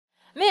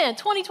Man,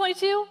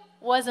 2022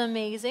 was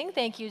amazing.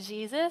 Thank you,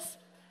 Jesus.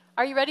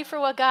 Are you ready for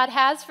what God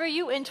has for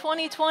you in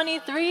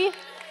 2023?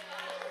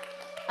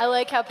 I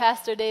like how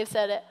Pastor Dave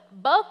said it.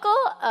 Buckle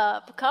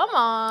up. Come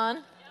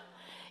on.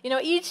 You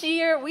know, each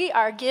year we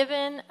are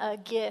given a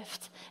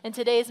gift, and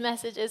today's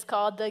message is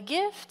called The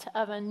Gift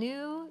of a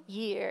New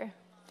Year.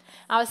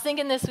 I was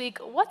thinking this week,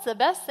 what's the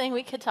best thing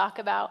we could talk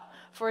about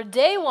for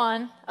day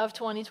one of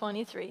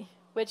 2023?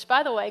 Which,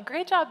 by the way,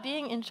 great job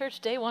being in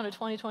church day one of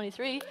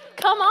 2023.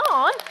 Come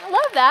on. I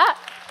love that.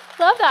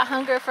 Love that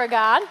hunger for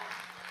God.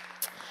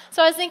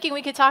 So I was thinking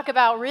we could talk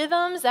about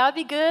rhythms. That would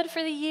be good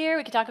for the year.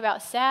 We could talk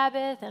about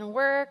Sabbath and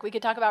work. We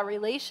could talk about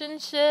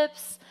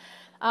relationships.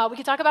 We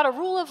could talk about a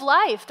rule of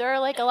life. There are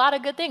like a lot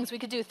of good things. We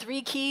could do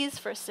 3 keys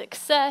for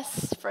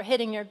success, for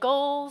hitting your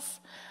goals.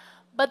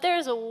 But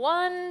there's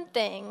one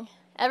thing.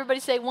 Everybody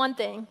say one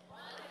thing.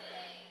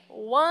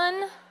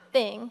 One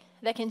thing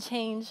that can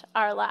change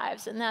our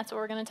lives. And that's what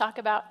we're going to talk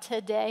about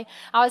today.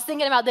 I was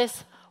thinking about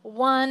this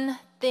one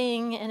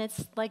thing, and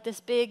it's like this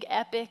big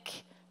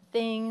epic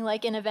thing,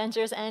 like in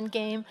Avengers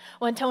Endgame,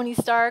 when Tony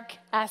Stark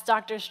asked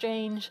Doctor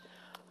Strange,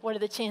 what are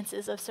the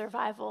chances of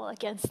survival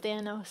against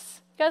Thanos?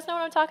 You guys know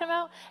what I'm talking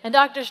about? And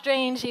Doctor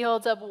Strange, he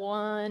holds up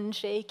one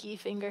shaky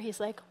finger. He's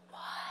like,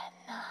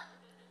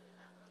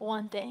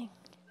 one thing.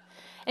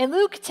 In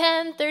Luke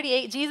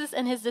 10:38, Jesus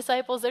and his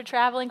disciples are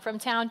traveling from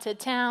town to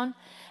town.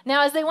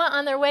 Now, as they went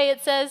on their way,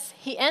 it says,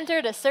 he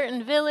entered a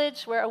certain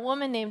village where a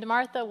woman named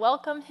Martha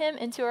welcomed him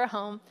into her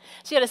home.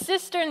 She had a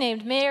sister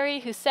named Mary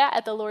who sat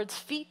at the Lord's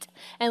feet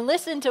and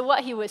listened to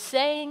what he was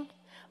saying.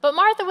 But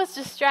Martha was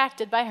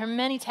distracted by her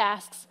many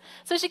tasks.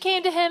 So she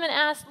came to him and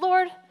asked,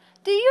 Lord,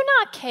 do you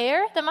not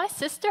care that my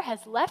sister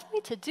has left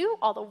me to do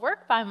all the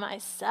work by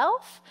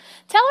myself?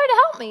 Tell her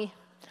to help me.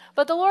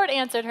 But the Lord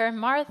answered her,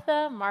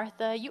 Martha,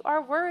 Martha, you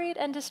are worried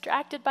and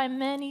distracted by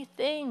many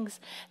things.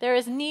 There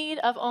is need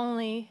of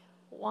only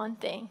one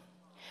thing.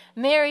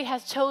 Mary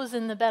has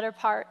chosen the better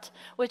part,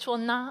 which will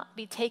not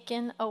be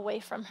taken away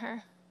from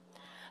her.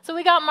 So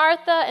we got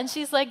Martha, and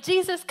she's like,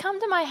 Jesus, come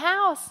to my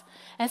house.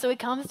 And so he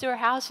comes to her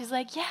house. She's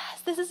like,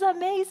 yes, this is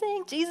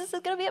amazing. Jesus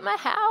is going to be at my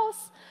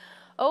house.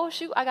 Oh,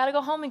 shoot, I got to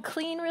go home and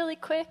clean really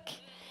quick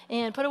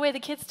and put away the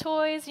kids'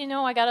 toys. You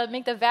know, I got to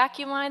make the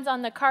vacuum lines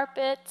on the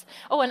carpet.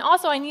 Oh, and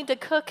also I need to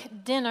cook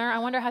dinner. I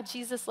wonder how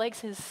Jesus likes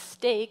his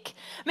steak.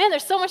 Man,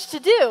 there's so much to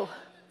do.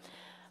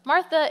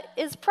 Martha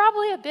is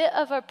probably a bit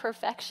of a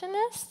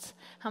perfectionist.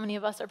 How many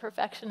of us are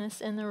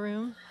perfectionists in the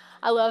room?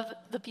 I love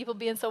the people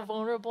being so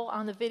vulnerable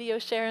on the video,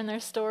 sharing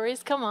their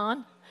stories. Come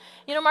on.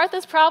 You know,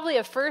 Martha's probably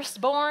a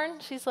firstborn.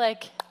 She's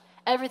like,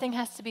 everything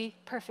has to be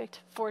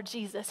perfect for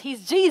Jesus.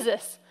 He's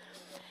Jesus.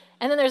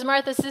 And then there's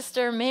Martha's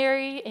sister,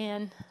 Mary,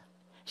 and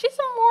she's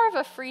more of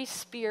a free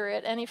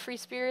spirit. Any free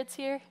spirits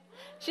here?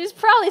 She's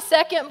probably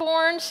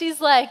second-born.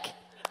 She's like,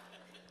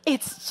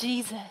 it's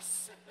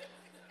Jesus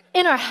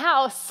in our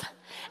house.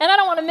 And I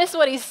don't want to miss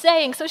what he's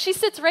saying. So she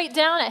sits right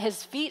down at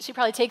his feet. She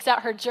probably takes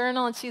out her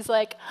journal, and she's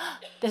like,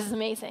 this is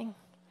amazing.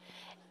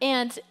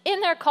 And in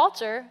their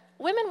culture,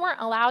 women weren't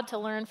allowed to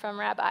learn from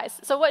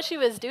rabbis. So what she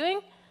was doing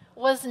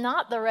was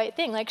not the right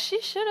thing. Like,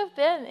 she should have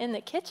been in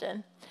the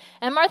kitchen.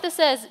 And Martha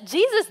says,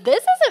 Jesus,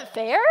 this isn't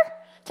fair.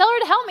 Tell her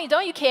to help me.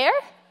 Don't you care?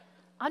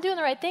 I'm doing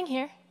the right thing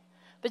here.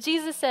 But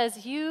Jesus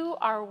says, you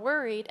are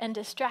worried and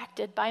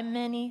distracted by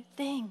many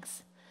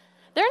things.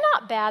 They're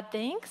not bad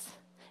things.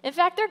 In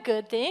fact, they're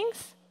good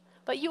things.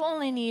 But you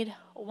only need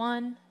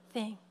one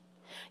thing.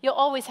 You'll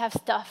always have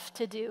stuff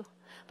to do.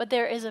 But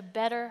there is a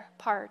better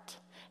part.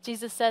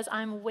 Jesus says,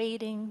 I'm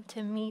waiting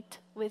to meet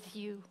with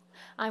you.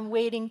 I'm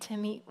waiting to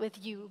meet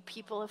with you,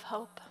 people of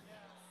hope.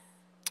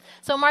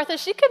 So Martha,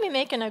 she could be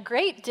making a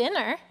great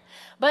dinner,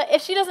 but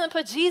if she doesn't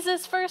put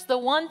Jesus first, the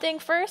one thing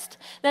first,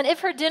 then if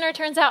her dinner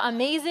turns out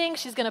amazing,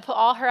 she's going to put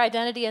all her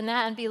identity in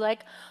that and be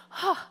like,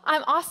 oh,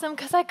 I'm awesome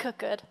because I cook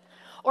good.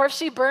 Or if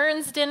she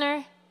burns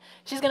dinner,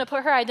 she's going to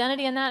put her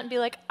identity in that and be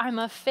like, I'm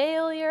a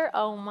failure.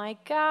 Oh my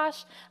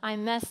gosh, I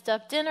messed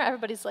up dinner.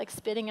 Everybody's like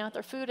spitting out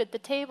their food at the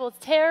table. It's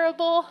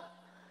terrible.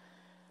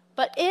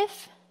 But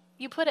if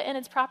you put it in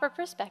its proper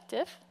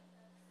perspective,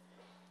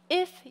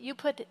 if you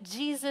put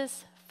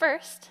Jesus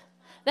first,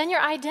 then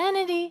your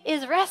identity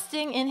is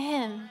resting in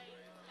him.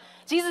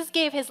 Jesus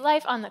gave his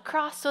life on the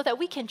cross so that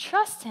we can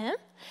trust him.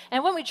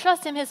 And when we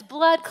trust him, his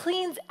blood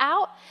cleans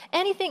out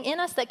anything in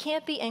us that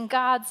can't be in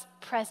God's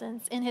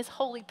presence, in his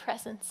holy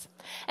presence.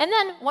 And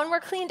then when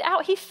we're cleaned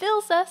out, he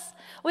fills us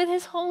with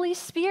his Holy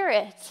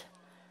Spirit.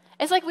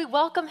 It's like we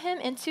welcome him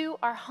into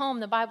our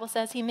home. The Bible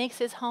says he makes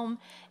his home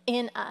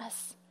in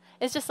us.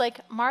 It's just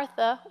like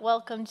Martha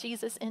welcomed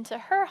Jesus into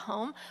her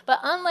home. But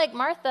unlike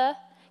Martha,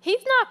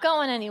 he's not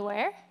going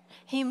anywhere.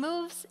 He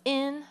moves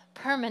in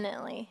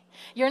permanently.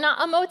 You're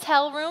not a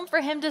motel room for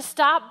him to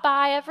stop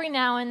by every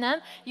now and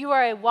then. You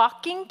are a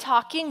walking,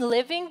 talking,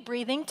 living,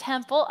 breathing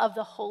temple of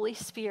the Holy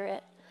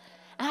Spirit.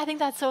 And I think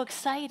that's so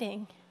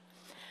exciting.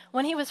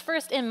 When he was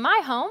first in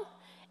my home,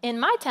 in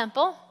my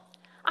temple,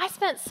 I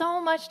spent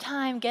so much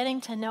time getting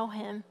to know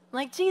him.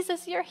 Like,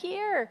 Jesus, you're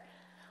here.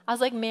 I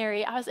was like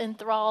Mary. I was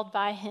enthralled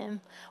by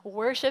him,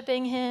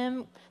 worshiping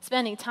him,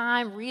 spending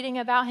time reading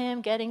about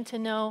him, getting to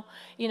know,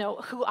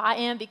 who I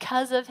am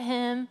because of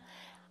him.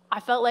 I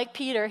felt like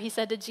Peter. He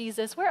said to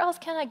Jesus, where else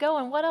can I go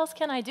and what else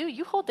can I do?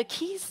 You hold the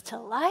keys to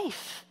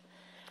life.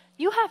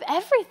 You have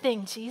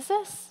everything,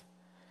 Jesus.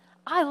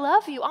 I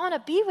love you. I want to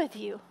be with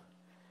you.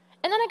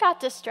 And then I got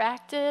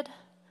distracted,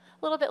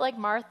 a little bit like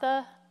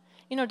Martha.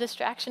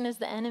 Distraction is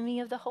the enemy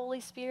of the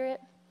Holy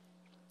Spirit.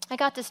 I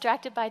got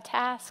distracted by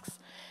tasks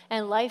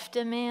and life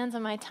demands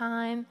of my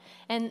time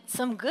and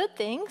some good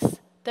things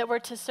that were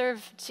to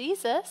serve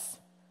Jesus.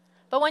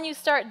 But when you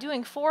start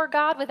doing for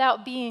God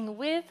without being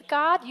with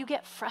God, you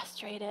get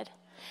frustrated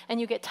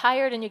and you get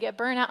tired and you get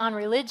burnt out on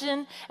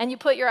religion and you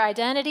put your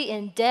identity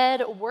in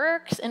dead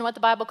works and what the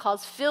Bible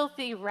calls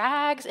filthy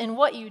rags in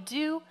what you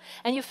do,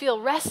 and you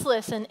feel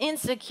restless and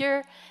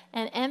insecure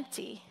and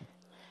empty.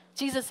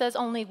 Jesus says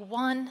only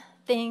one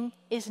thing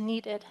is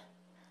needed.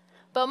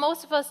 But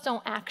most of us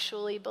don't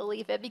actually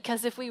believe it,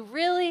 because if we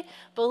really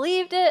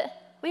believed it,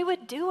 we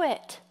would do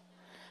it.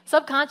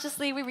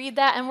 Subconsciously, we read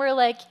that and we're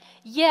like,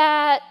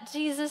 yeah,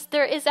 Jesus,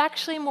 there is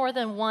actually more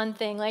than one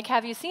thing. Like,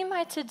 have you seen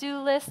my to-do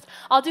list?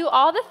 I'll do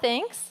all the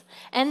things,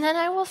 and then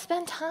I will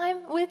spend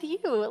time with you,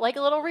 like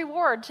a little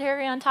reward,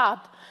 cherry on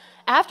top.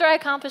 After I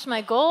accomplish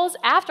my goals,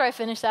 after I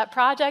finish that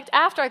project,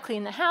 after I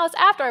clean the house,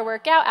 after I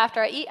work out,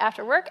 after I eat,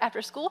 after work,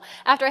 after school,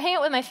 after I hang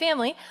out with my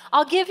family,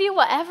 I'll give you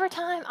whatever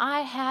time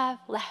I have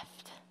left.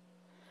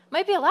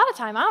 Might be a lot of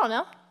time, I don't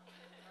know.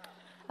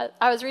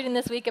 I was reading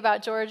this week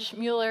about George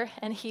Mueller,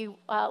 and he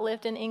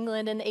lived in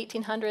England in the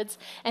 1800s,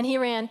 and he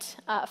ran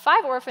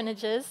 5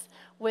 orphanages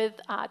with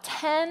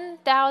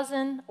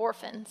 10,000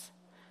 orphans,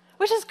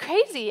 which is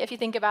crazy if you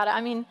think about it.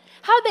 I mean,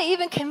 how did they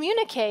even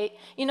communicate?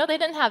 They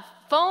didn't have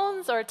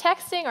phones or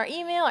texting or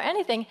email or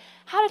anything.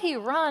 How did he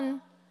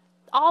run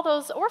all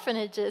those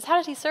orphanages? How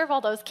did he serve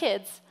all those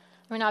kids?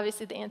 I mean,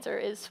 obviously the answer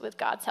is with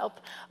God's help,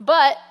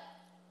 but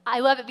I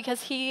love it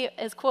because he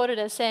is quoted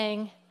as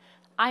saying,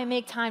 I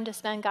make time to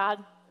spend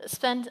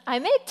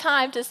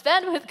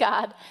with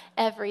God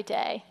every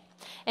day.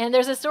 And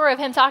there's a story of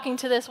him talking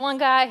to this one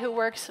guy who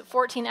works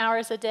 14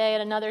 hours a day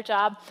at another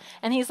job,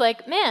 and he's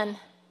like, man,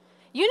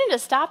 you need to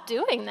stop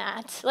doing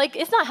that. Like,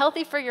 it's not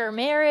healthy for your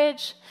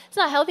marriage, it's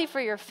not healthy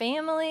for your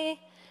family,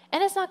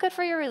 and it's not good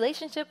for your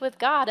relationship with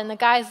God. And the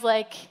guy's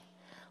like,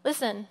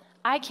 listen,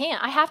 I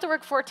can't. I have to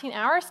work 14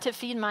 hours to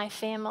feed my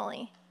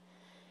family.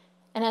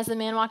 And as the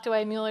man walked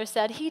away, Mueller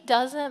said, he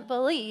doesn't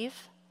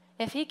believe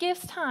if he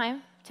gives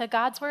time to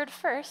God's word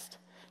first,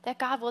 that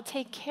God will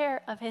take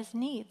care of his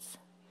needs.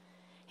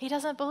 He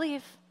doesn't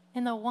believe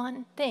in the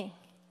one thing.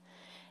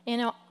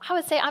 I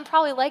would say I'm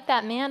probably like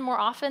that man more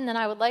often than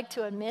I would like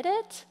to admit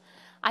it.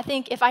 I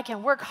think if I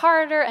can work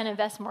harder and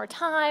invest more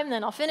time,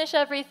 then I'll finish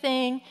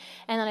everything,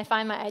 and then I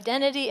find my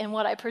identity in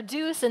what I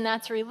produce, and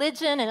that's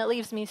religion, and it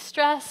leaves me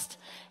stressed.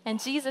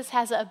 And Jesus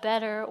has a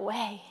better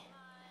way.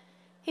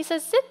 He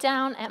says, sit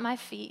down at my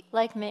feet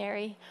like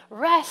Mary,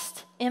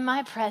 rest in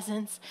my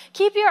presence,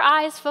 keep your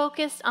eyes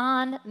focused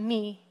on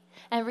me,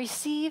 and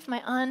receive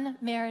my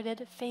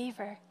unmerited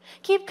favor.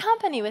 Keep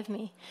company with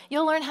me.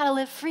 You'll learn how to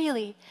live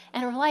freely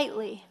and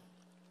lightly.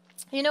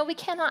 We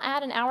cannot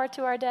add an hour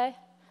to our day.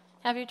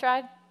 Have you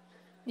tried?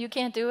 You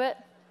can't do it.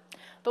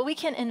 But we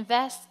can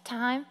invest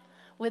time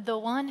with the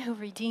one who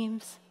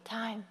redeems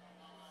time.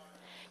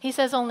 He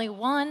says only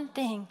one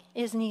thing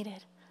is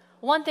needed.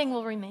 One thing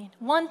will remain.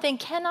 One thing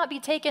cannot be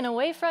taken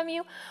away from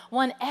you,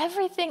 when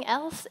everything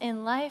else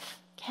in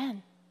life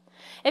can.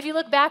 If you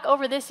look back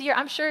over this year,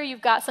 I'm sure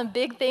you've got some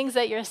big things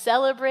that you're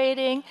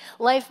celebrating,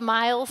 life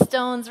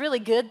milestones, really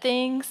good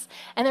things.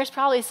 And there's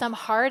probably some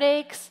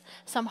heartaches,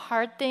 some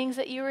hard things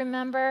that you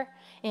remember.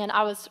 And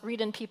I was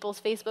reading people's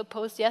Facebook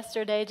posts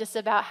yesterday just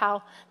about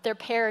how their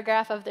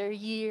paragraph of their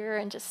year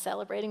and just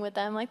celebrating with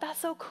them. Like, that's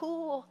so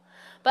cool.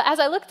 But as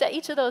I looked at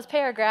each of those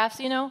paragraphs,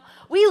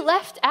 we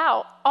left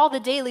out all the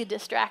daily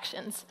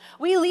distractions.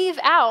 We leave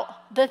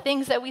out the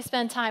things that we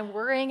spend time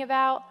worrying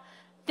about,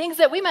 things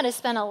that we might have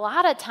spent a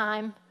lot of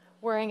time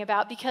worrying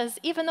about, because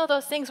even though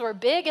those things were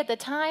big at the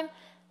time,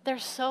 they're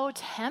so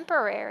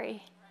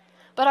temporary.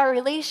 But our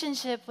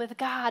relationship with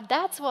God,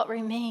 that's what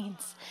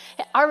remains.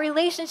 Our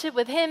relationship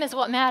with Him is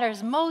what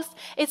matters most.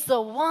 It's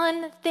the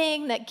one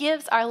thing that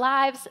gives our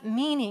lives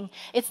meaning.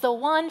 It's the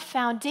one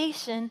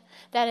foundation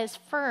that is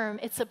firm.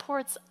 It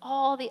supports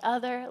all the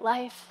other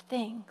life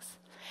things.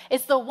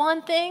 It's the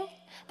one thing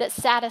that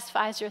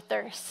satisfies your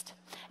thirst.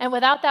 And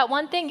without that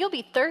one thing, you'll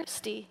be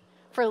thirsty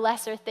for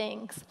lesser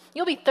things.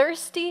 You'll be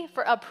thirsty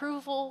for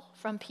approval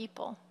from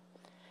people.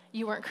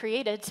 You weren't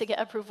created to get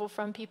approval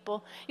from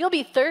people. You'll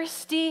be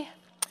thirsty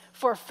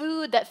for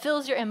food that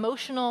fills your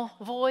emotional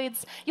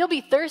voids. You'll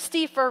be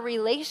thirsty for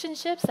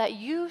relationships that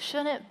you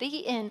shouldn't be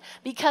in,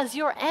 because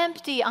you're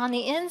empty on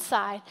the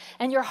inside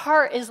and your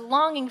heart is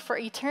longing for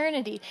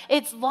eternity.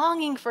 It's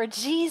longing for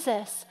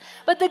Jesus.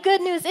 But the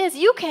good news is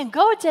you can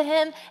go to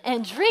Him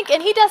and drink,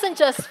 and He doesn't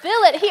just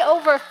fill it, He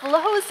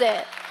overflows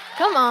it.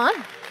 Come on.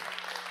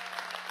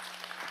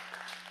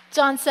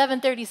 John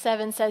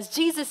 7:37 says,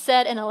 Jesus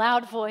said in a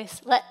loud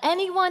voice, "Let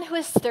anyone who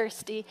is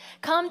thirsty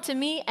come to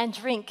me and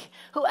drink.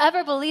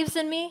 Whoever believes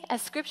in me,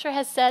 as Scripture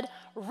has said,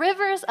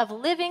 rivers of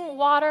living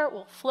water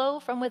will flow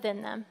from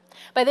within them."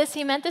 By this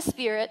he meant the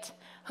Spirit,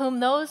 whom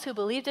those who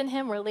believed in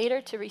him were later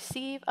to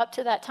receive. Up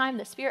to that time,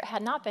 the Spirit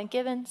had not been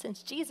given,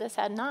 since Jesus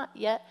had not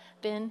yet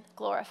been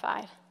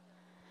glorified.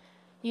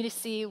 You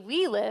see,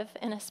 we live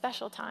in a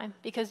special time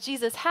because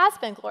Jesus has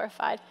been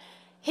glorified.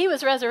 He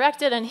was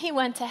resurrected and he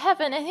went to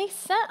heaven and he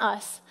sent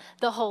us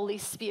the Holy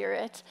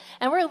Spirit.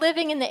 And we're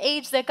living in the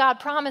age that God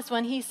promised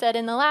when he said,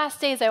 "In the last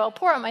days I will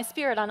pour out my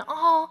Spirit on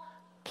all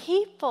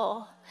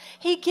people."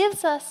 He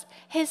gives us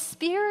his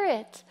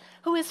Spirit,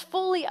 who is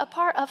fully a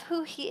part of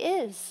who he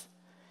is.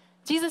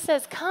 Jesus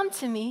says, "Come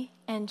to me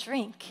and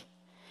drink."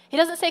 He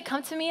doesn't say,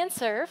 "Come to me and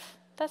serve."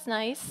 That's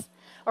nice.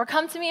 Or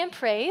 "Come to me and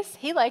praise."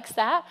 He likes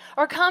that.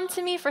 Or "Come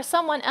to me for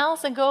someone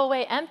else and go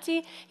away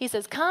empty." He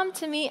says, "Come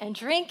to me and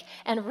drink,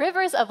 and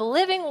rivers of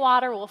living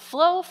water will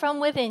flow from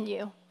within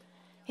you."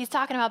 He's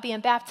talking about being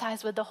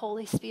baptized with the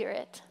Holy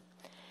Spirit.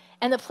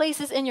 And the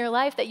places in your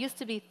life that used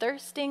to be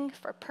thirsting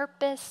for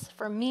purpose,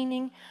 for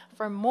meaning,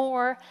 for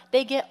more,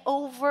 they get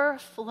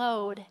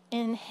overflowed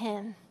in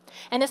him.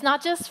 And it's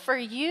not just for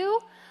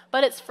you,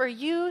 but it's for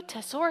you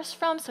to source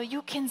from so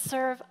you can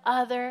serve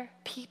other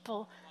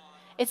people.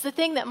 It's the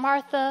thing that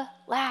Martha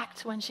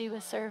lacked when she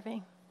was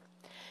serving.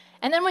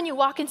 And then when you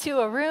walk into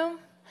a room,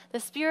 the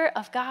Spirit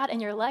of God in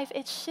your life,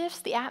 it shifts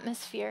the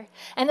atmosphere.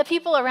 And the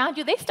people around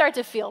you, they start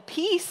to feel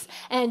peace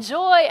and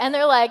joy. And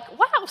they're like,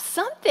 "Wow,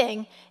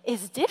 something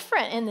is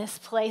different in this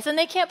place." And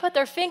they can't put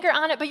their finger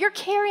on it, but you're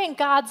carrying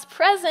God's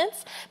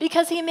presence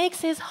because he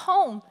makes his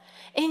home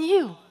in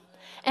you.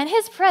 And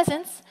his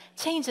presence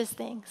changes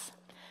things.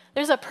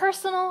 There's a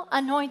personal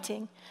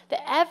anointing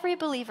that every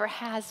believer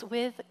has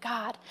with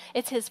God.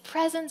 It's his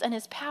presence and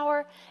his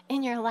power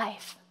in your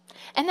life.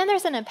 And then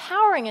there's an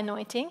empowering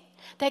anointing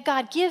that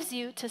God gives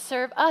you to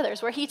serve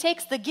others, where he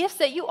takes the gifts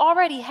that you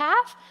already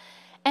have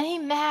and he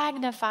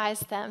magnifies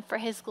them for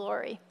his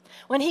glory.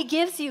 When he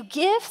gives you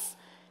gifts,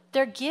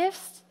 they're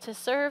gifts to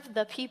serve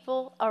the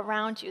people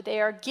around you. They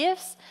are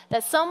gifts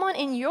that someone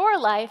in your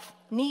life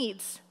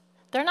needs.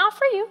 They're not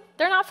for you.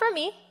 They're not for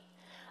me.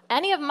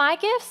 Any of my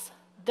gifts,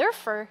 they're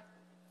for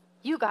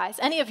you guys.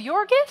 Any of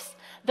your gifts,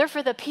 they're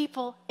for the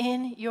people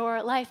in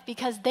your life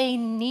because they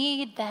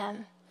need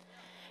them.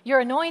 Your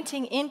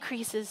anointing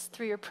increases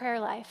through your prayer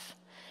life.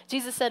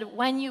 Jesus said,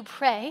 when you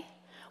pray,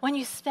 when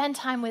you spend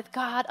time with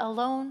God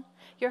alone,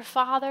 your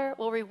Father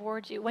will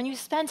reward you. When you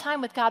spend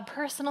time with God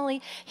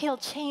personally, he'll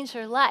change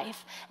your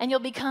life and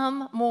you'll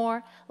become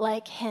more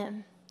like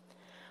him.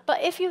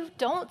 But if you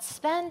don't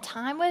spend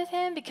time with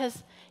him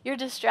because you're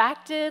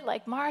distracted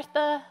like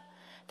Martha,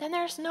 then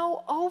there's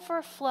no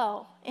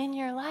overflow in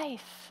your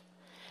life.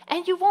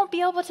 And you won't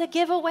be able to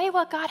give away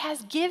what God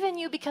has given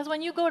you because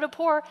when you go to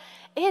pour,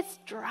 it's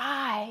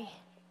dry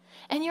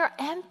and you're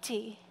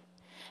empty.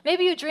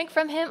 Maybe you drink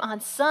from him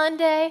on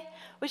Sunday,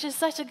 which is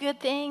such a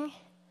good thing.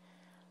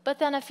 But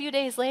then a few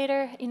days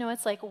later,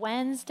 it's like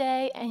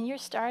Wednesday and you're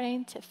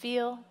starting to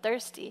feel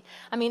thirsty.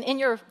 I mean, in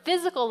your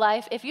physical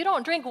life, if you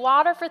don't drink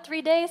water for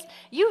 3 days,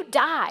 you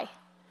die.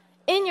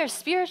 In your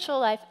spiritual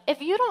life,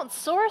 if you don't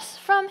source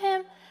from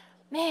him,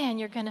 man,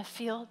 you're going to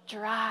feel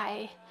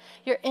dry.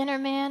 Your inner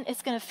man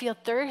is going to feel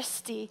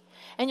thirsty.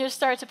 And you'll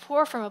start to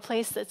pour from a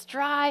place that's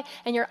dry,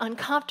 and you're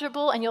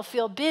uncomfortable, and you'll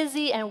feel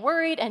busy and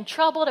worried and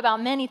troubled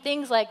about many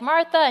things like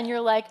Martha, and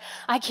you're like,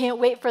 "I can't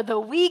wait for the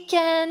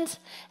weekend."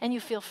 And you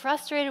feel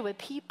frustrated with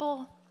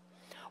people.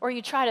 Or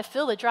you try to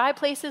fill the dry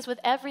places with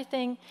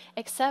everything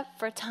except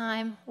for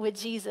time with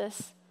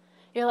Jesus.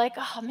 You're like,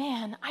 "Oh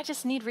man, I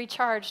just need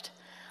recharged.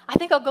 I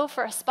think I'll go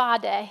for a spa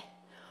day."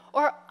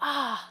 Or,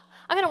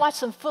 I'm going to watch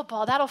some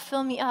football. That'll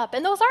fill me up.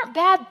 And those aren't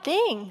bad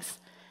things.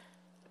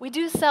 We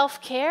do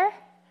self-care,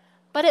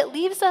 but it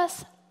leaves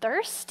us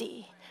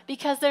thirsty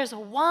because there's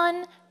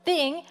one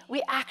thing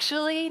we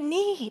actually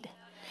need.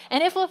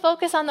 And if we'll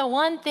focus on the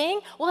one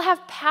thing, we'll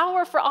have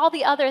power for all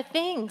the other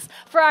things.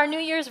 For our New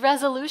Year's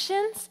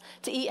resolutions,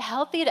 to eat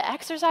healthy, to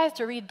exercise,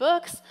 to read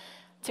books,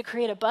 to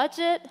create a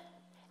budget.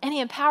 And he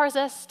empowers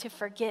us to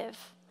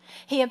forgive.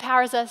 He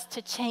empowers us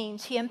to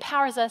change. He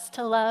empowers us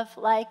to love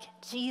like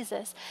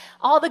Jesus.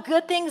 All the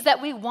good things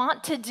that we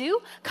want to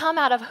do come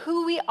out of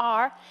who we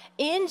are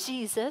in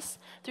Jesus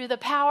through the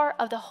power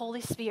of the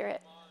Holy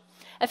Spirit.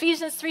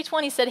 Ephesians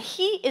 3:20 said,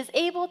 "He is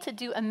able to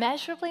do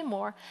immeasurably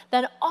more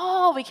than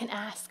all we can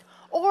ask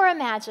or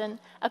imagine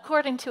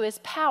according to his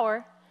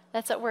power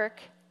that's at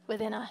work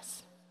within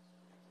us."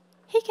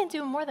 He can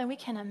do more than we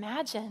can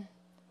imagine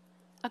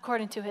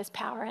according to his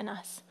power in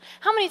us.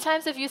 How many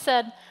times have you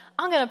said,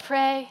 "I'm going to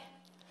pray,"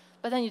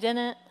 but then you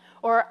didn't?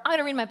 Or, "I'm going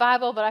to read my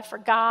Bible, but I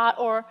forgot."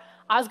 Or,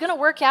 "I was going to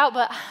work out,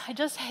 but I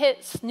just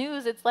hit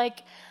snooze. It's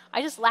like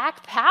I just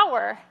lacked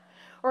power."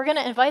 We're going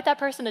to invite that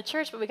person to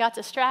church, but we got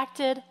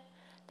distracted.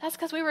 That's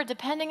because we were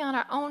depending on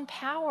our own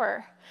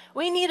power.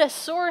 We need a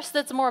source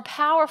that's more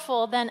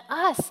powerful than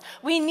us.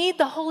 We need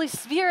the Holy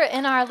Spirit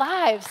in our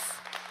lives.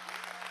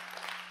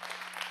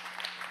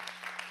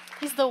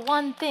 He's the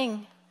one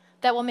thing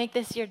that will make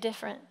this year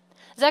different.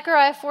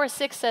 Zechariah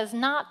 4:6 says,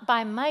 "Not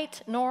by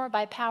might nor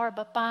by power,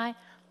 but by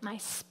my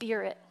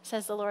Spirit,"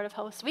 says the Lord of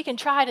hosts. We can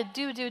try to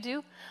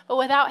do, but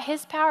without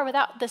his power,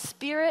 without the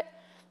Spirit,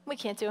 we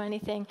can't do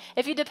anything.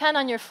 If you depend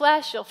on your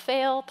flesh, you'll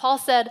fail. Paul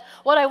said,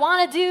 what I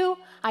want to do,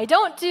 I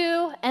don't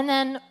do, and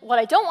then what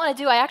I don't want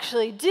to do, I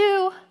actually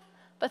do.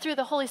 But through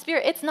the Holy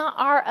Spirit, it's not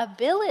our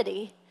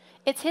ability,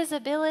 it's his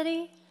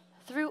ability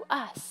through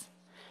us.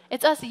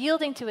 It's us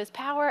yielding to his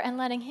power and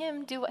letting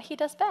him do what he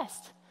does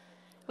best.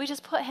 We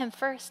just put him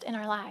first in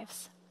our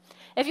lives.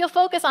 If you'll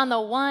focus on the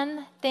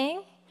one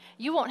thing,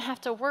 you won't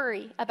have to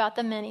worry about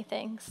the many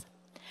things.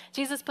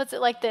 Jesus puts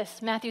it like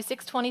this, Matthew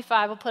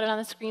 6:25, we'll put it on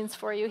the screens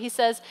for you. He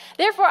says,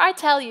 "Therefore I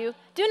tell you,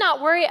 do not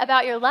worry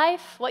about your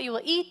life, what you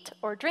will eat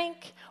or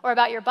drink, or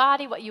about your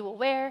body, what you will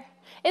wear.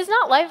 Is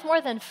not life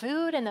more than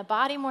food, and the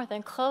body more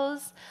than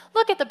clothes?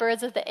 Look at the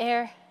birds of the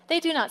air. They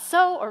do not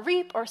sow or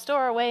reap or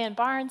store away in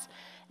barns,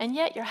 and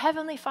yet your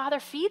heavenly Father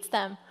feeds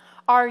them.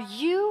 Are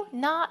you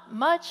not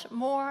much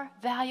more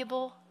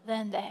valuable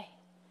than they?"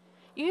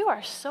 You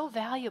are so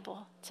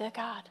valuable to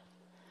God.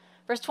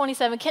 Verse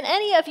 27, "Can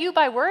any of you,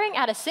 by worrying,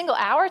 add a single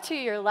hour to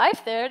your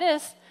life?" There it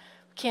is.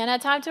 Can't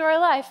add time to our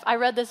life. I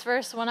read this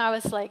verse when I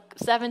was like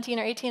 17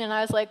 or 18, and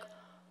I was like,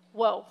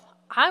 whoa,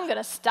 I'm going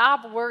to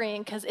stop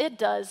worrying because it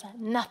does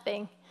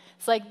nothing.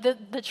 It's like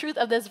the truth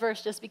of this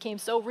verse just became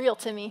so real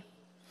to me.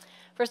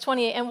 Verse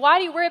 28, "And why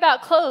do you worry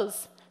about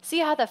clothes? See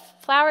how the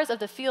flowers of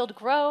the field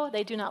grow.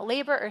 They do not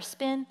labor or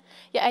spin.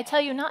 Yet I tell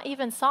you, not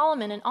even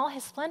Solomon in all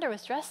his splendor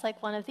was dressed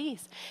like one of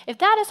these. If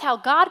that is how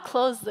God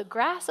clothes the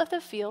grass of the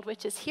field,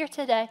 which is here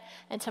today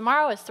and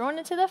tomorrow is thrown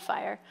into the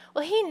fire,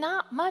 will he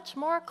not much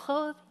more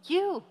clothe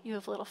you, you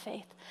of little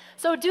faith?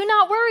 So do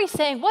not worry,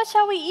 saying, what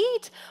shall we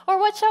eat? Or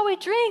what shall we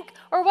drink?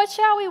 Or what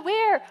shall we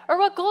wear? Or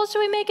what goals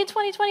shall we make in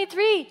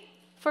 2023?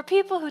 For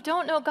people who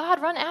don't know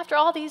God run after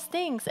all these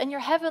things, and your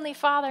heavenly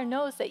Father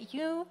knows that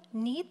you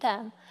need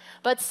them.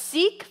 But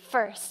seek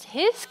first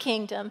his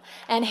kingdom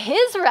and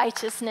his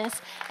righteousness,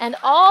 and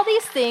all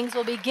these things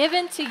will be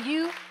given to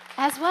you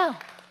as well."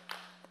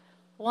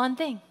 One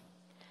thing,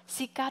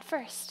 seek God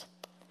first.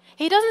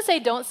 He doesn't say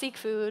don't seek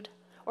food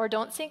or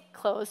don't seek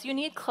clothes. You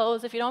need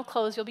clothes. If you don't have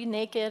clothes, you'll be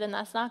naked, and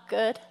that's not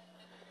good.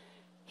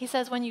 He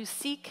says when you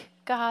seek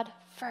God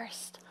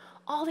first,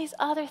 all these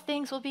other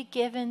things will be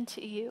given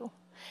to you.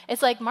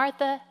 It's like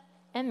Martha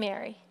and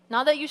Mary.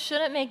 Not that you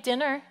shouldn't make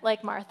dinner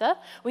like Martha.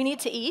 We need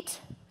to eat.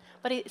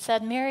 But he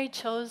said Mary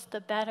chose the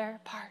better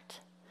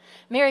part.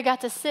 Mary got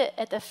to sit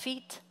at the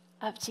feet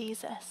of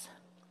Jesus.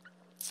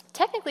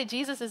 Technically,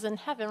 Jesus is in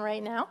heaven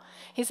right now.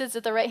 He sits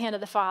at the right hand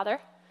of the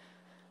Father.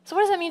 So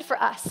what does that mean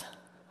for us?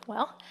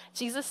 Well,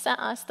 Jesus sent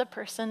us the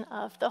person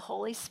of the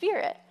Holy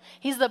Spirit.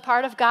 He's the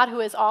part of God who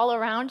is all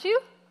around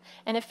you.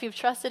 And if you've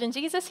trusted in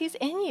Jesus, he's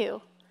in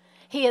you.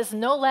 He is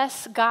no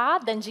less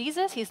God than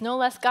Jesus. He's no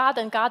less God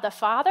than God the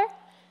Father.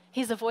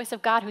 He's the voice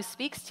of God who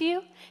speaks to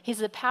you. He's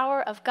the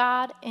power of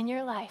God in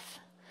your life.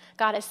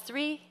 God is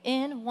 3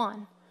 in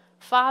 1.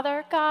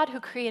 Father, God,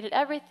 who created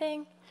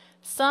everything,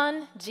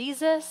 Son,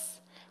 Jesus,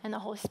 and the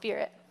Holy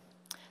Spirit.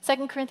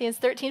 2 Corinthians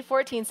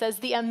 13:14 says,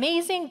 "The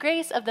amazing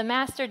grace of the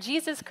Master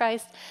Jesus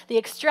Christ, the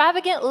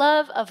extravagant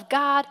love of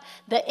God,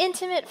 the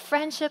intimate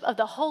friendship of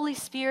the Holy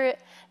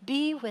Spirit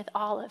be with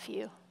all of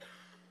you."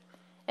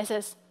 It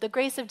says, the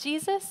grace of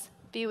Jesus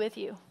be with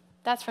you.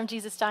 That's from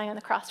Jesus dying on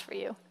the cross for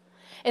you.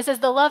 It says,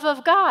 the love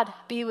of God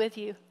be with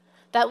you.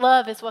 That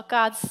love is what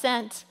God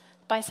sent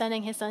by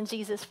sending his son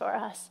Jesus for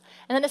us.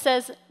 And then it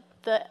says,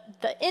 the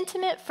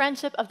intimate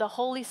friendship of the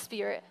Holy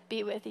Spirit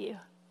be with you.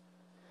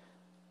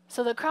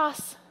 So the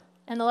cross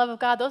and the love of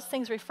God, those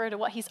things refer to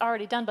what he's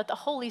already done, but the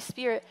Holy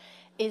Spirit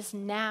is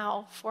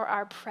now for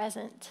our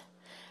present.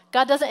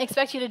 God doesn't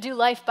expect you to do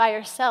life by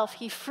yourself.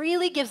 He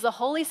freely gives the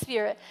Holy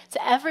Spirit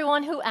to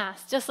everyone who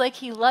asks, just like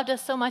he loved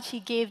us so much, he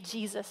gave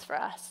Jesus for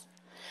us.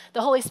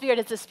 The Holy Spirit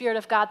is the Spirit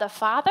of God the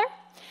Father,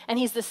 and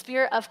he's the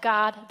Spirit of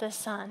God the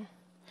Son.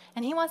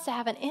 And he wants to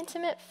have an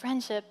intimate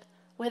friendship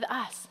with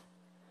us.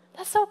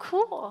 That's so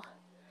cool.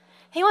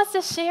 He wants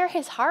to share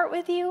his heart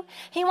with you.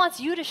 He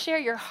wants you to share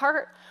your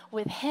heart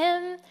with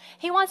him.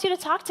 He wants you to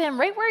talk to him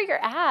right where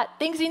you're at.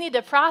 Things you need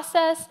to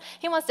process.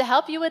 He wants to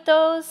help you with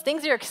those.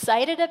 Things you're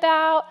excited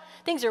about.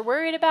 Things you're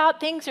worried about.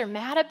 Things you're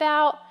mad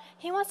about.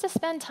 He wants to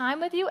spend time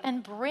with you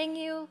and bring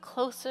you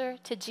closer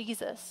to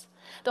Jesus.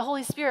 The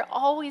Holy Spirit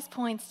always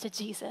points to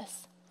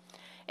Jesus.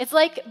 It's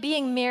like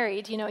being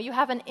married. You know, you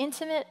have an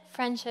intimate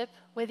friendship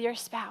with your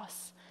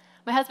spouse.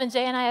 My husband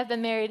Jay and I have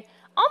been married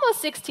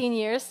almost 16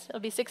 years.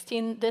 It'll be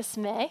 16 this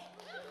May.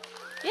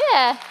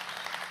 Yeah.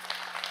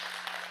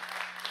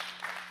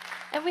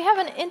 And we have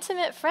an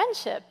intimate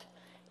friendship.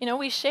 You know,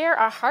 we share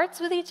our hearts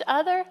with each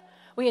other.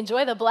 We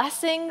enjoy the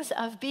blessings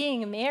of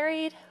being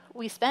married.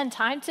 We spend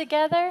time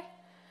together.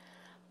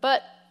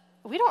 But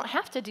we don't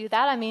have to do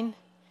that. I mean,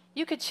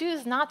 you could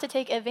choose not to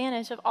take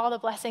advantage of all the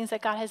blessings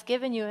that God has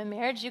given you in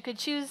marriage. You could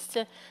choose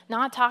to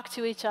not talk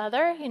to each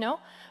other. You know,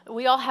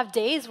 we all have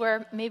days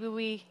where maybe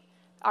we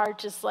are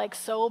just like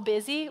so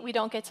busy, we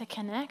don't get to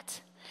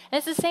connect. And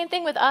it's the same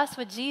thing with us,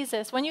 with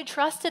Jesus. When you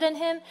trusted in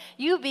him,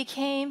 you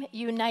became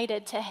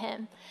united to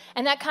him.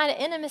 And that kind of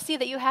intimacy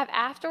that you have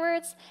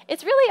afterwards,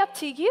 it's really up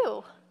to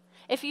you.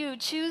 If you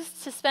choose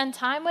to spend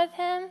time with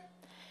him,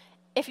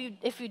 if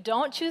you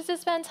don't choose to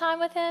spend time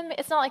with him,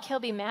 it's not like he'll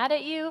be mad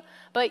at you,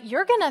 but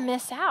you're going to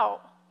miss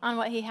out on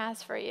what he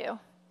has for you.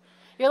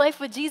 Your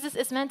life with Jesus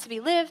is meant to be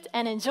lived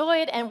and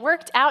enjoyed and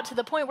worked out to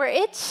the point where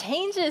it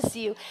changes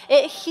you.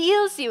 It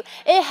heals you.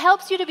 It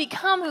helps you to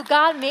become who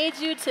God made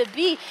you to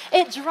be.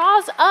 It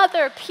draws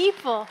other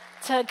people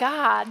to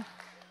God.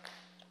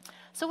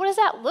 So what does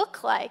that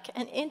look like?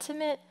 An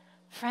intimate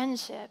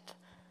friendship.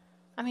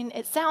 I mean,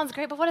 it sounds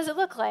great, but what does it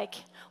look like?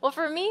 Well,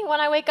 for me,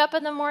 when I wake up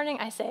in the morning,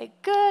 I say,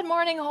 "Good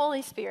morning,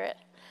 Holy Spirit."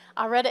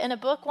 I read it in a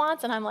book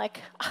once, and I'm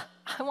like,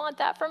 I want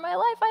that for my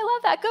life. I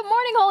love that. Good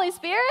morning, Holy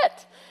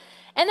Spirit.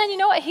 And then you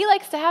know what? He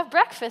likes to have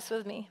breakfast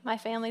with me. My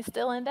family's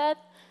still in bed,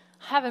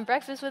 having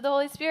breakfast with the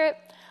Holy Spirit.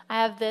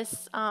 I have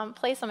this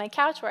place on my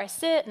couch where I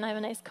sit, and I have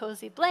a nice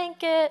cozy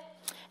blanket,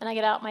 and I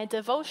get out my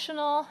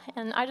devotional,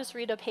 and I just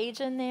read a page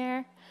in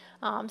there.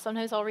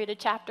 Sometimes I'll read a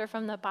chapter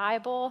from the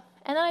Bible,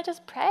 and then I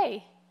just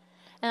pray,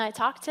 and I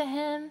talk to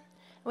him.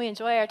 We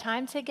enjoy our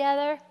time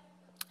together.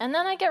 And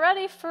then I get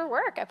ready for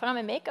work. I put on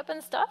my makeup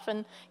and stuff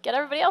and get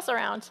everybody else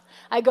around.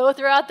 I go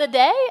throughout the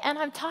day, and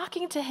I'm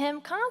talking to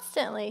him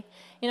constantly.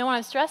 You know, when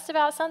I'm stressed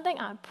about something,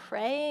 I'm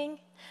praying.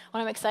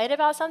 When I'm excited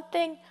about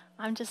something,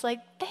 I'm just like,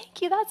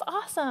 "Thank you, that's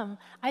awesome."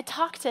 I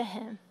talk to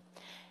him.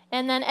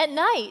 And then at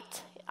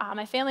night,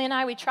 my family and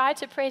I, we try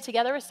to pray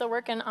together. We're still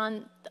working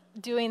on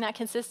doing that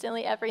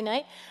consistently every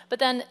night. But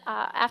then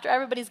after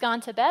everybody's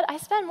gone to bed, I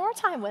spend more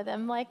time with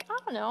him, like, I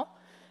don't know,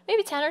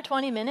 maybe 10 or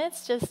 20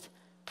 minutes just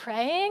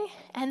praying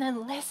and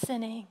then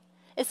listening.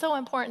 It's so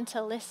important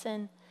to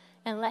listen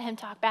and let him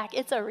talk back.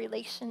 It's a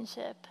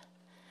relationship.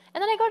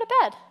 And then I go to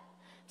bed.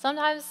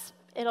 Sometimes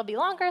it'll be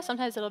longer,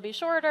 sometimes it'll be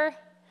shorter.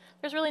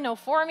 There's really no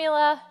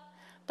formula.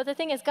 But the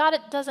thing is, God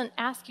doesn't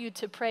ask you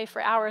to pray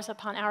for hours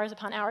upon hours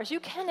upon hours. You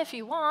can if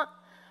you want,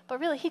 but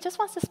really, he just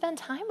wants to spend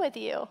time with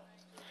you.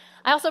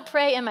 I also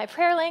pray in my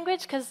prayer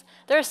language because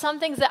there are some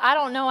things that I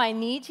don't know I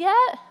need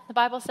yet. The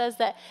Bible says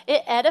that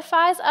it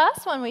edifies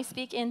us when we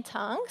speak in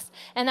tongues.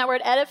 And that word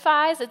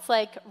edifies, it's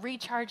like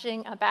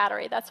recharging a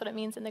battery. That's what it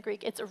means in the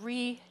Greek. It's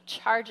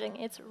recharging.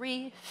 It's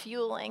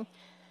refueling.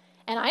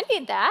 And I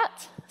need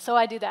that, so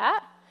I do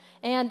that.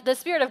 And the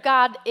Spirit of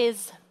God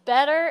is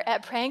better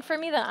at praying for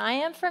me than I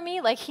am for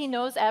me. Like, he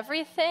knows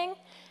everything.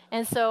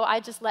 And so I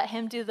just let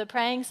him do the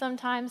praying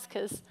sometimes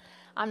because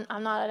I'm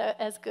not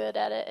as good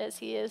at it as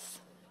he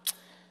is.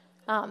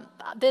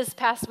 This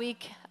past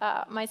week,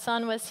 my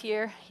son was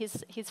here.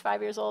 He's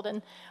 5 years old,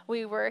 and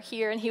we were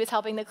here, and he was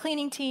helping the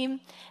cleaning team,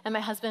 and my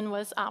husband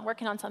was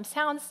working on some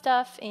sound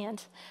stuff,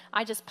 and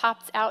I just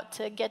popped out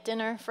to get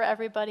dinner for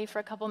everybody for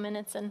a couple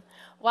minutes, and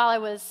while I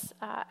was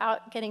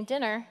out getting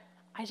dinner,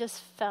 I just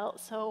felt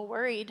so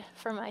worried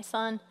for my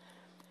son,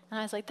 and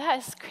I was like, that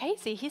is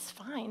crazy. He's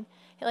fine.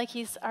 Like,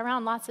 he's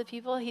around lots of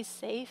people. He's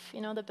safe.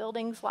 You know, the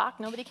building's locked.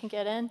 Nobody can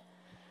get in.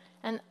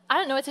 And I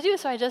didn't know what to do,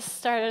 so I just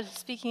started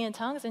speaking in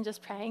tongues and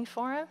just praying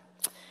for him.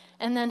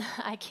 And then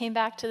I came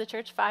back to the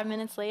church 5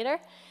 minutes later,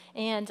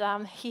 and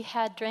he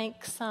had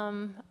drank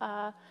some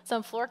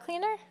floor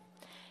cleaner.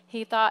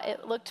 He thought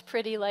it looked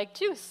pretty like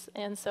juice,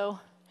 and so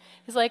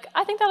he's like,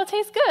 "I think that'll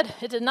taste good."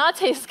 It did not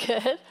taste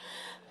good.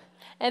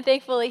 And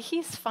thankfully,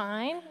 he's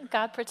fine.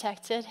 God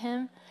protected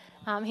him.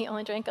 He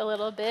only drank a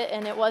little bit,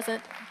 and it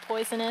wasn't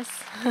poisonous.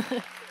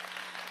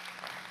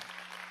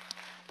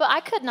 But I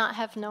could not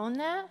have known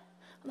that.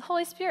 The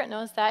Holy Spirit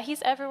knows that.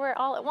 He's everywhere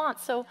all at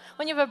once. So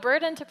when you have a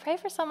burden to pray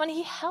for someone,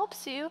 he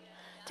helps you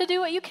to do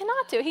what you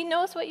cannot do. He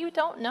knows what you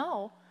don't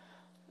know.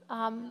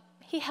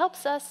 He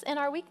helps us in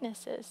our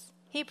weaknesses.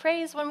 He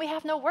prays when we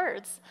have no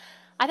words.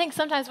 I think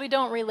sometimes we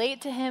don't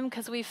relate to him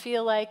because we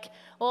feel like,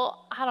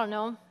 well, I don't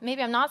know,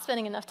 maybe I'm not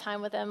spending enough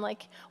time with him.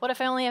 Like, what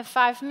if I only have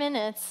 5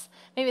 minutes?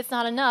 Maybe it's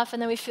not enough,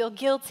 and then we feel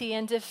guilty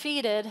and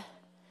defeated. And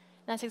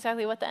that's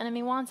exactly what the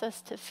enemy wants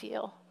us to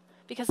feel.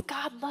 Because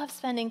God loves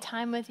spending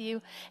time with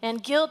you,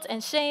 and guilt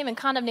and shame and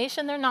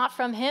condemnation, they're not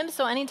from him.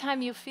 So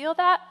anytime you feel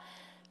that,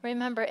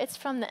 remember, it's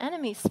from the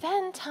enemy.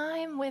 Spend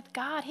time with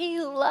God.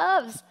 He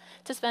loves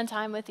to spend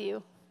time with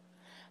you.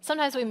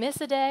 Sometimes we miss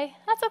a day.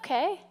 That's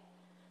okay.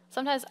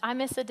 Sometimes I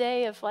miss a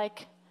day of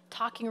like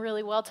talking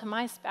really well to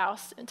my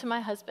spouse, to my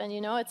husband,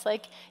 you know. It's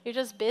like you're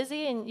just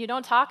busy and you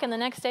don't talk, and the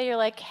next day you're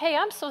like, "Hey,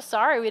 I'm so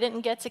sorry we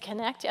didn't get to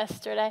connect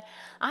yesterday.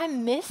 I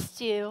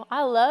missed you.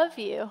 I love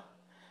you."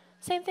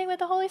 Same thing with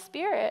the Holy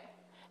Spirit.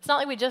 It's not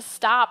like we just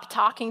stop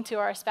talking to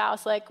our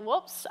spouse, like,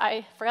 "Whoops,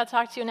 I forgot to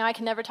talk to you. Now I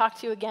can never talk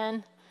to you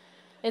again.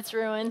 It's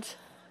ruined."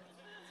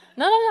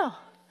 No.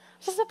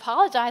 Just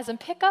apologize and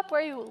pick up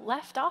where you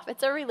left off.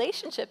 It's a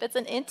relationship. It's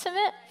an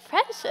intimate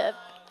friendship.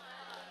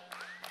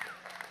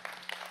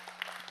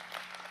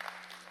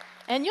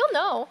 And you'll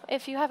know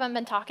if you haven't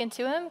been talking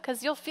to him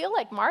because you'll feel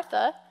like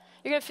Martha.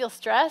 You're going to feel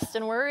stressed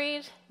and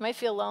worried. You might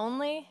feel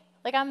lonely,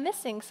 like I'm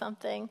missing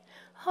something.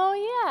 Oh,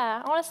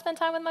 yeah, I want to spend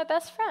time with my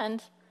best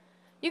friend.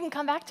 You can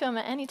come back to him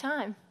at any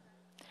time.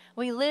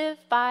 We live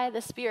by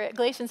the Spirit.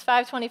 Galatians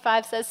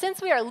 5:25 says,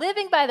 since we are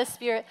living by the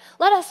Spirit,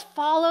 let us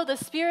follow the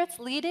Spirit's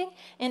leading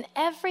in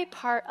every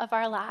part of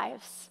our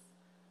lives.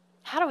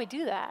 How do we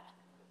do that?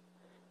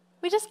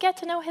 We just get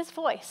to know his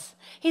voice.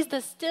 He's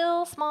the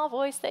still, small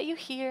voice that you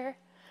hear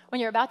when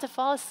you're about to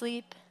fall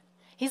asleep.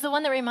 He's the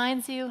one that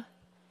reminds you,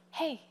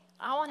 hey,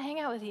 I want to hang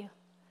out with you.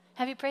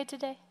 Have you prayed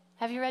today?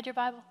 Have you read your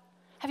Bible?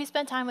 Have you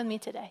spent time with me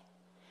today?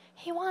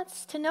 He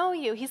wants to know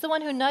you. He's the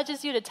one who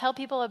nudges you to tell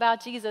people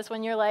about Jesus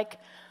when you're like,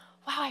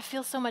 wow, I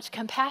feel so much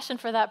compassion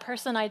for that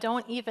person I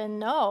don't even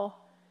know.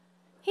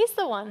 He's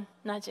the one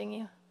nudging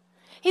you.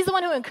 He's the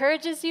one who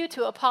encourages you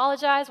to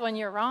apologize when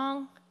you're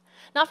wrong,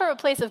 not from a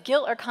place of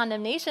guilt or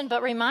condemnation,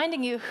 but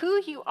reminding you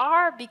who you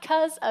are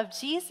because of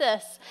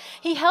Jesus.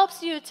 He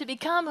helps you to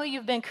become who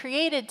you've been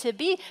created to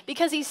be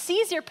because he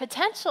sees your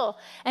potential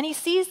and he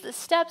sees the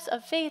steps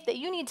of faith that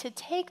you need to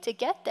take to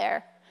get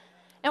there.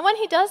 And when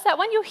he does that,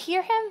 when you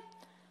hear him,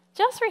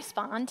 just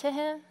respond to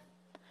him.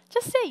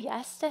 Just say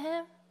yes to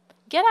him.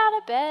 Get out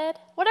of bed.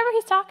 Whatever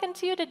he's talking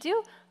to you to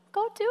do,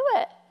 go do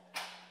it.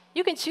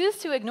 You can choose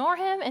to ignore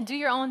him and do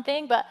your own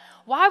thing, but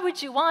why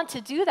would you want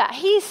to do that?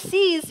 He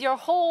sees your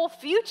whole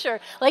future.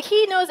 Like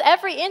he knows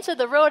every inch of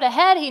the road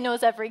ahead. He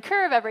knows every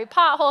curve, every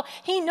pothole.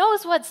 He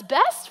knows what's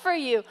best for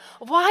you.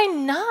 Why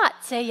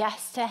not say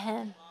yes to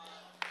him?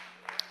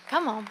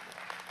 Come on.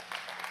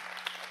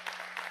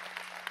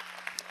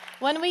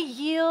 When we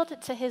yield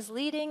to his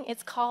leading,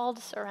 it's called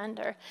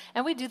surrender.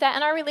 And we do that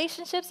in our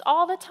relationships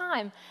all the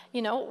time.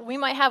 You know, we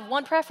might have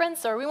one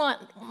preference or we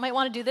might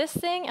want to do this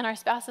thing, and our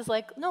spouse is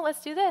like, no,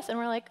 let's do this. And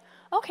we're like,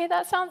 okay,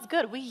 that sounds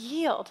good. We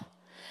yield.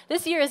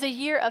 This year is a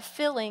year of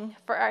filling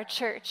for our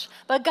church.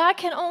 But God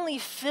can only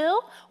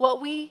fill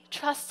what we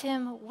trust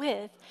him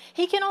with.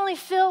 He can only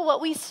fill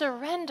what we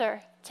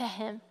surrender to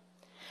him.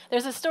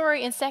 There's a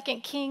story in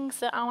 2 Kings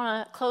that I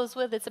want to close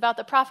with. It's about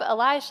the prophet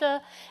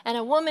Elisha and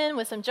a woman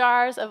with some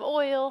jars of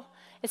oil.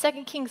 In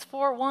 2 Kings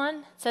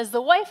 4:1 says,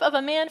 the wife of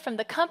a man from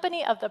the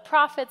company of the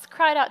prophets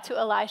cried out to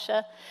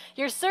Elisha,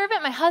 your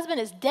servant, my husband,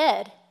 is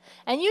dead,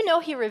 and you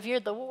know he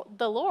revered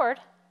the Lord,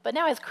 but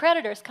now his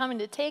creditors coming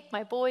to take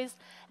my boys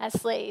as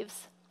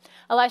slaves.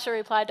 Elisha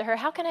replied to her,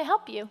 how can I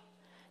help you?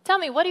 Tell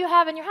me, what do you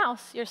have in your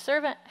house? Your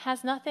servant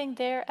has nothing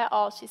there at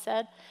all, she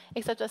said,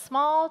 except a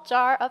small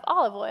jar of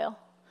olive oil.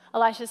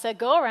 Elisha said,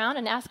 go around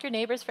and ask your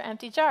neighbors for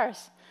empty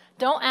jars.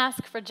 Don't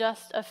ask for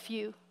just a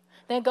few.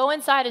 Then go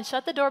inside and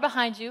shut the door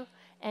behind you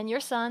and your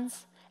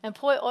sons and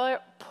pour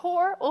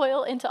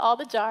oil into all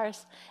the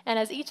jars. And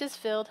as each is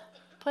filled,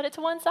 put it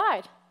to one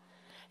side.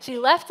 She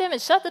left him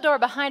and shut the door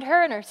behind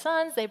her and her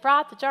sons. They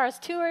brought the jars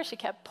to her. She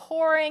kept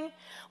pouring.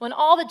 When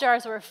all the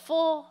jars were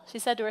full, she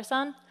said to her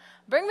son,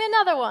 bring me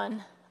another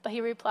one. But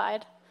he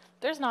replied,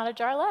 there's not a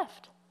jar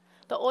left.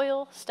 The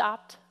oil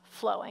stopped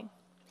flowing.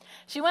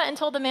 She went and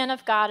told the man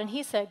of God, and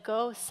he said,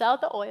 go sell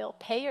the oil,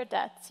 pay your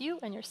debts. You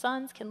and your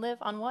sons can live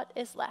on what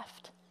is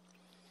left.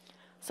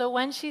 So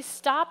when she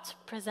stopped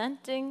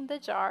presenting the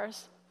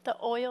jars, the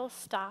oil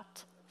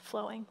stopped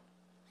flowing.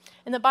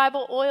 In the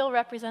Bible, oil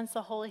represents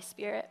the Holy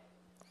Spirit.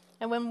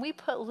 And when we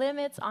put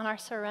limits on our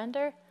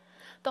surrender,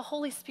 the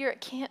Holy Spirit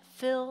can't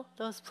fill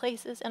those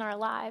places in our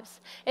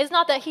lives. It's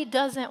not that he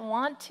doesn't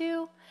want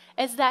to,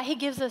 it's that he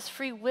gives us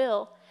free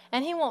will,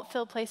 and he won't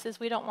fill places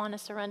we don't want to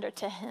surrender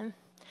to him.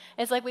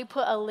 It's like we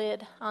put a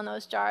lid on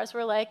those jars.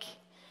 We're like,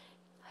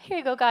 here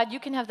you go, God. You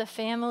can have the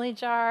family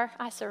jar.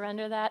 I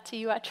surrender that to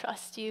you. I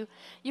trust you.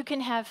 You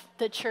can have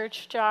the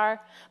church jar.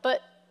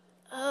 But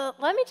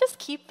let me just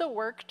keep the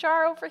work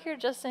jar over here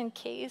just in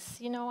case.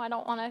 You know, I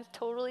don't want to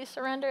totally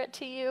surrender it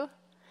to you.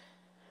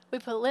 We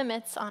put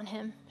limits on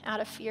him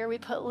out of fear. We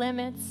put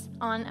limits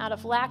on out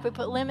of lack. We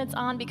put limits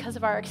on because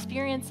of our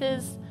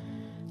experiences.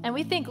 And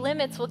we think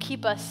limits will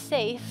keep us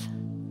safe,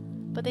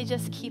 but they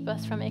just keep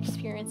us from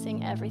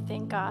experiencing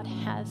everything God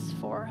has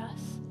for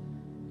us.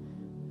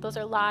 Those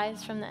are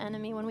lies from the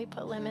enemy when we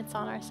put limits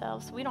on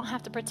ourselves. We don't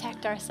have to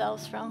protect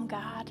ourselves from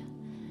God.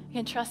 You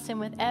can trust him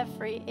with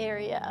every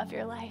area of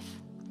your life.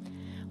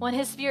 When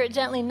his Spirit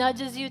gently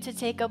nudges you to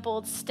take a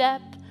bold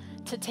step,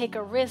 to take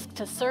a risk,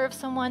 to serve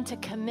someone, to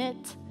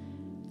commit,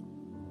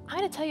 I'm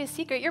going to tell you a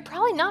secret. You're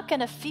probably not going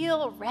to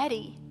feel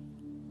ready.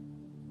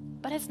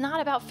 But it's not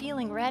about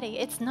feeling ready.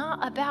 It's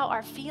not about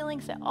our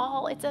feelings at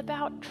all. It's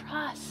about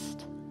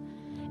trust.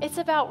 It's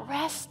about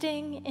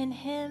resting in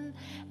him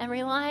and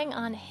relying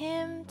on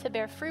him to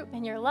bear fruit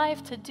in your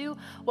life, to do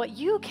what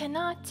you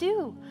cannot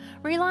do.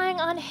 Relying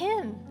on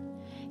him.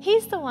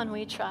 He's the one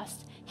we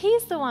trust.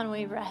 He's the one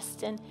we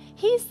rest in.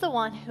 He's the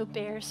one who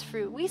bears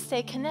fruit. We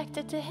stay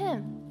connected to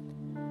him.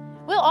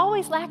 We'll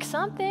always lack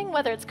something,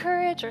 whether it's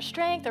courage or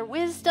strength or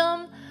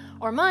wisdom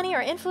or money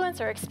or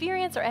influence or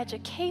experience or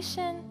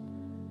education.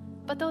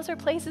 But those are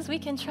places we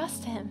can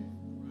trust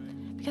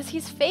him because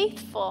he's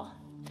faithful.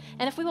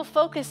 And if we will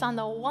focus on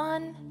the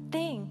one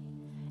thing,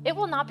 it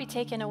will not be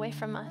taken away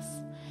from us.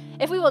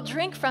 If we will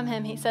drink from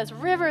him, he says,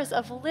 rivers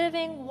of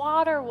living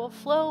water will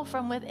flow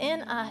from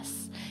within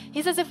us.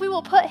 He says, if we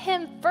will put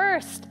him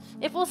first,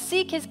 if we'll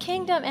seek his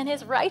kingdom and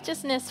his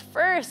righteousness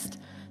first,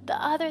 the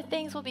other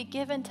things will be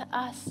given to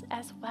us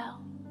as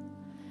well.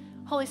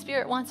 Holy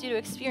Spirit wants you to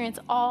experience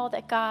all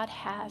that God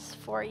has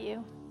for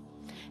you.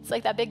 It's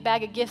like that big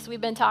bag of gifts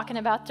we've been talking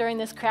about during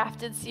this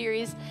Crafted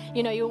series.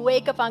 You know, you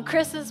wake up on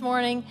Christmas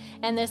morning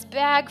and this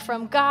bag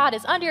from God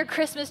is under your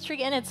Christmas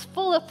tree and it's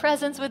full of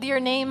presents with your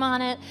name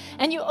on it.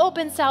 And you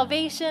open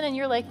salvation and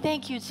you're like,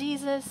 thank you,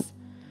 Jesus.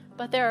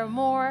 But there are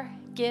more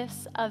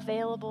gifts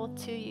available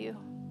to you.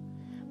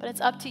 But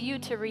it's up to you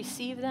to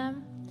receive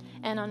them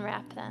and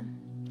unwrap them.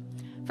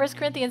 1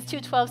 Corinthians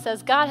 2:12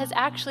 says, God has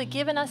actually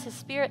given us his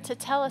Spirit to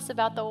tell us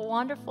about the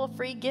wonderful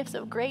free gifts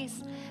of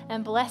grace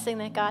and blessing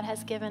that God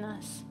has given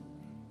us.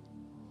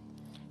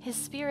 His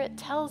Spirit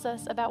tells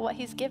us about what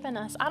he's given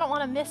us. I don't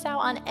want to miss out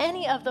on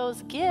any of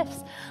those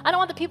gifts. I don't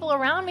want the people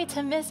around me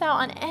to miss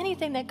out on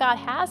anything that God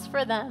has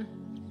for them.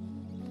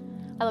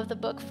 I love the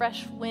book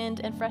Fresh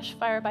Wind and Fresh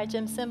Fire by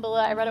Jim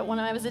Cymbala. I read it when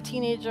I was a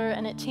teenager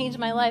and it changed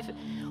my life.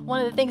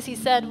 One of the things he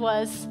said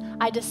was,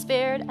 I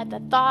despaired at the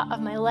thought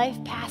of my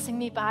life passing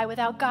me by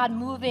without God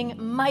moving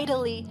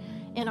mightily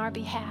in our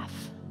behalf.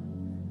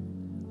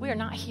 We are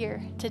not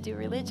here to do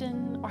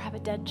religion or have a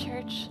dead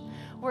church.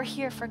 We're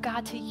here for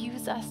God to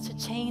use us to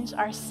change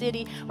our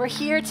city. We're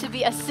here to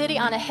be a city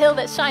on a hill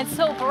that shines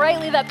so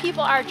brightly that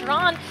people are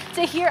drawn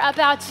to hear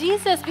about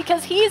Jesus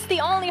because he's the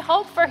only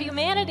hope for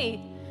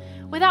humanity.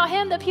 Without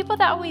him, the people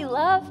that we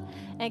love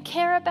and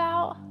care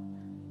about,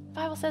 the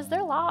Bible says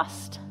they're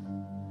lost.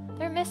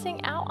 They're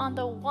missing out on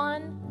the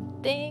one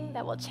thing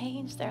that will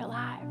change their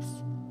lives.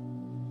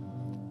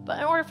 But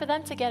in order for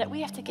them to get it,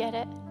 we have to get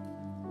it.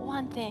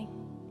 One thing.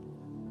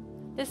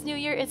 This new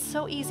year, it's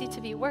so easy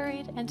to be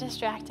worried and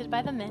distracted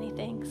by the many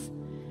things.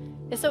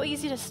 It's so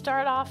easy to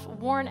start off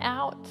worn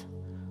out,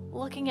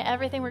 looking at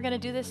everything we're going to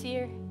do this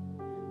year.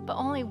 But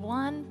only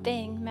one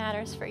thing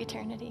matters for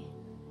eternity.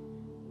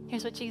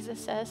 Here's what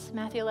Jesus says,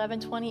 Matthew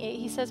 11:28.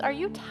 He says, are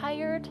you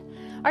tired?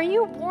 Are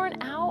you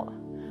worn out?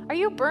 Are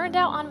you burned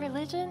out on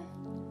religion?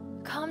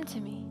 Come to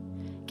me.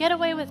 Get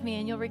away with me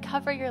and you'll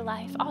recover your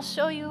life. I'll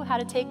show you how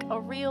to take a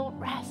real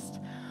rest.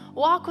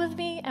 Walk with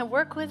me and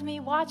work with me.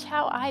 Watch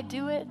how I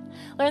do it.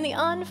 Learn the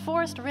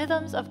unforced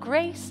rhythms of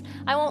grace.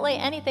 I won't lay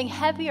anything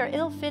heavy or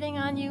ill-fitting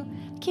on you.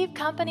 Keep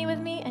company with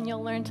me and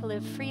you'll learn to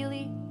live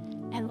freely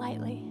and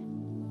lightly.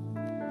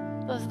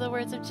 Those are the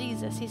words of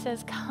Jesus. He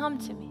says, come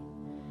to me.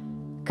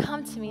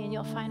 Come to me and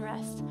you'll find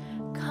rest.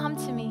 Come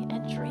to me